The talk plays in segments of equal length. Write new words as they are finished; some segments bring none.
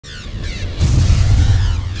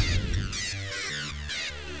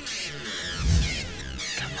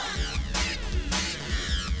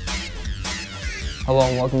Hello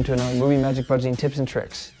and welcome to another Movie Magic Budgeting Tips and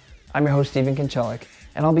Tricks. I'm your host Stephen Konchelik,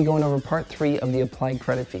 and I'll be going over part 3 of the Applied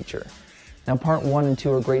Credit feature. Now part 1 and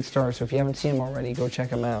 2 are great starts, so if you haven't seen them already, go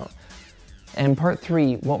check them out. And part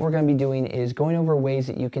 3, what we're going to be doing is going over ways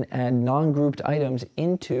that you can add non-grouped items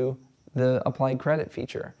into the Applied Credit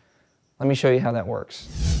feature. Let me show you how that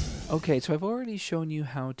works. Okay, so I've already shown you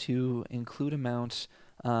how to include amounts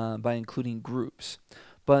by including groups.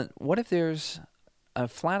 But what if there's a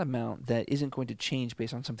flat amount that isn't going to change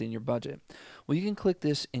based on something in your budget? Well, you can click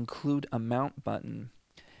this Include Amount button,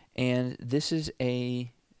 and this is a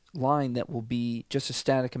line that will be just a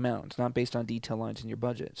static amount. It's not based on detail lines in your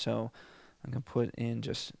budget. So I'm going to put in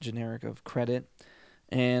just generic of credit,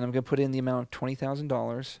 and I'm going to put in the amount of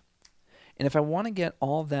 $20,000. And if I want to get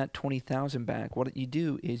all of that $20,000 back, what you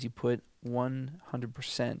do is you put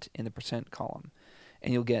 100% in the percent column,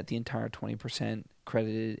 and you'll get the entire 20%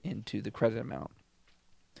 credited into the credit amount.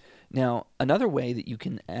 Now, another way that you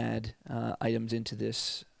can add items into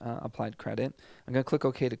this applied credit, I'm going to click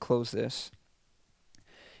OK to close this,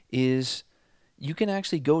 is you can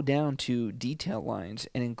actually go down to detail lines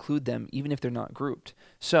and include them even if they're not grouped.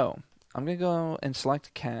 So I'm going to go and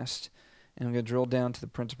select cast, and I'm going to drill down to the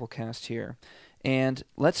principal cast here. And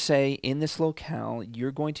let's say in this locale,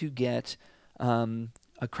 you're going to get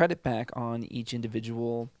a credit back on each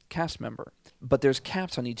individual cast member. But there's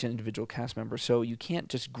caps on each individual cast member, so you can't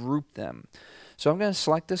just group them. So I'm going to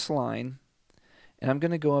select this line, and I'm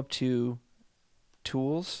going to go up to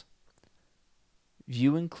Tools,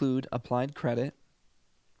 View Include Applied Credit,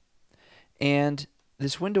 and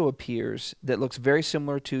this window appears that looks very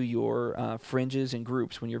similar to your fringes and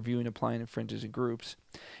groups when you're viewing, applying fringes and groups.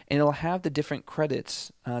 And it'll have the different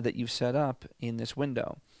credits that you've set up in this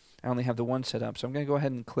window. I only have the one set up, so I'm going to go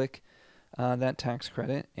ahead and click that tax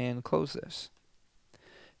credit and close this.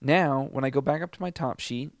 Now, when I go back up to my top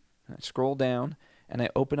sheet, I scroll down, and I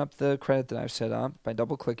open up the credit that I've set up by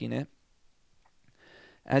double-clicking it.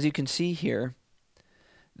 As you can see here,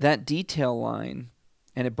 that detail line,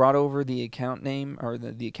 and it brought over the account name, or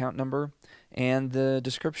the account number, and the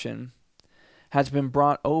description, has been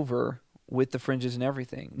brought over with the fringes and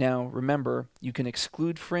everything. Now, remember, you can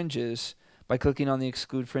exclude fringes by clicking on the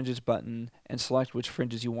Exclude Fringes button and select which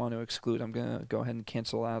fringes you want to exclude. I'm going to go ahead and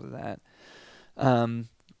cancel out of that.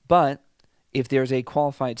 But if there's a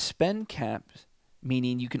qualified spend cap,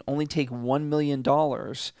 meaning you can only take $1 million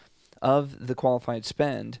of the qualified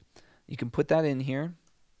spend, you can put that in here,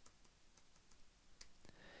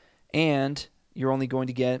 and you're only going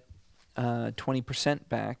to get 20%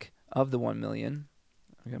 back of the $1 million.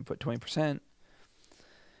 I'm going to put 20%,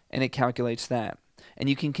 and it calculates that. And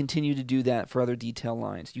you can continue to do that for other detail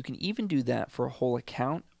lines. You can even do that for a whole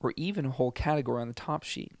account or even a whole category on the top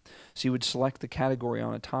sheet. So you would select the category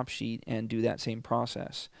on a top sheet and do that same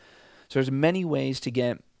process. So there's many ways to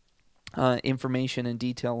get information and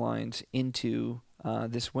detail lines into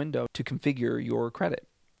this window to configure your credit.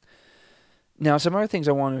 Now, some other things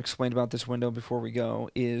I want to explain about this window before we go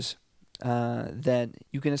is that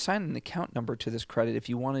you can assign an account number to this credit if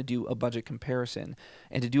you want to do a budget comparison.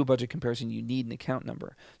 And to do a budget comparison, you need an account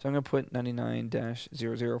number. So I'm going to put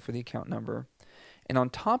 99-00 for the account number. And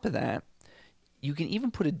on top of that, you can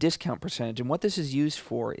even put a discount percentage. And what this is used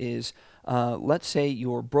for is, let's say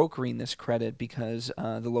you're brokering this credit because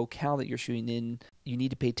the locale that you're shooting in, you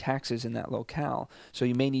need to pay taxes in that locale. So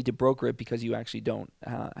you may need to broker it because you actually don't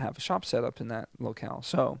have a shop set up in that locale.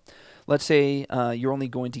 So let's say you're only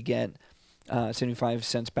going to get 75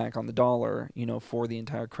 cents back on the dollar, for the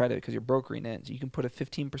entire credit because you're brokering it. So you can put a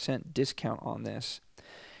 15% discount on this.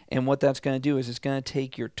 And what that's going to do is it's going to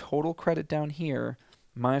take your total credit down here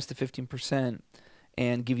minus the 15%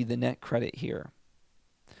 and give you the net credit here.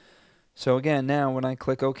 So again, now when I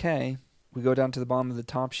click OK, we go down to the bottom of the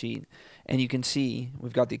top sheet, and you can see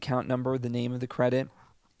we've got the account number, the name of the credit,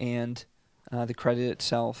 and the credit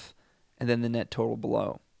itself, and then the net total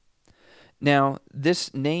below. Now,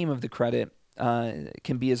 this name of the credit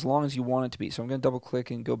can be as long as you want it to be. So I'm going to double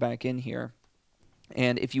click and go back in here.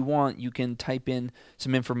 And if you want, you can type in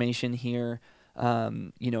some information here,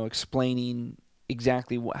 explaining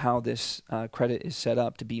exactly how this credit is set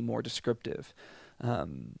up to be more descriptive.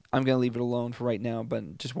 I'm going to leave it alone for right now,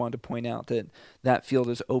 but just wanted to point out that that field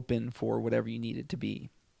is open for whatever you need it to be.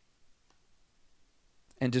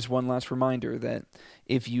 And just one last reminder that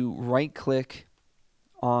if you right-click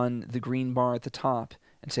on the green bar at the top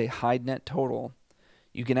and say Hide Net Total,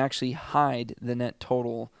 you can actually hide the net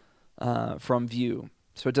total from view.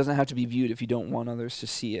 So it doesn't have to be viewed if you don't want others to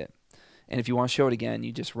see it. And if you want to show it again,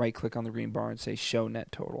 you just right-click on the green bar and say Show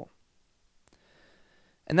Net Total.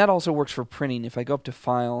 And that also works for printing. If I go up to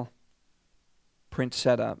File, Print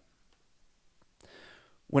Setup,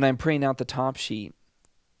 When I'm printing out the top sheet,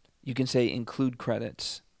 you can say include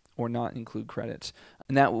credits or not include credits,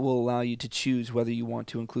 and that will allow you to choose whether you want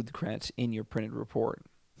to include the credits in your printed report.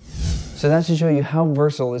 So that's to show you how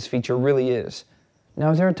versatile this feature really is.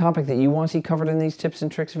 Now, is there a topic that you want to see covered in these tips and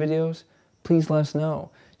tricks videos? Please let us know.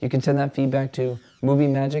 You can send that feedback to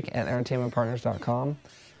moviemagic@entertainmentpartners.com.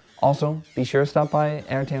 Also, be sure to stop by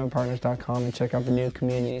entertainmentpartners.com and check out the new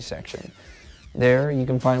community section. There, you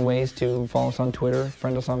can find ways to follow us on Twitter,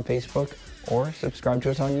 friend us on Facebook, or subscribe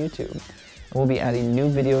to us on YouTube. And we'll be adding new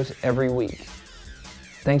videos every week.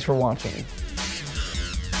 Thanks for watching.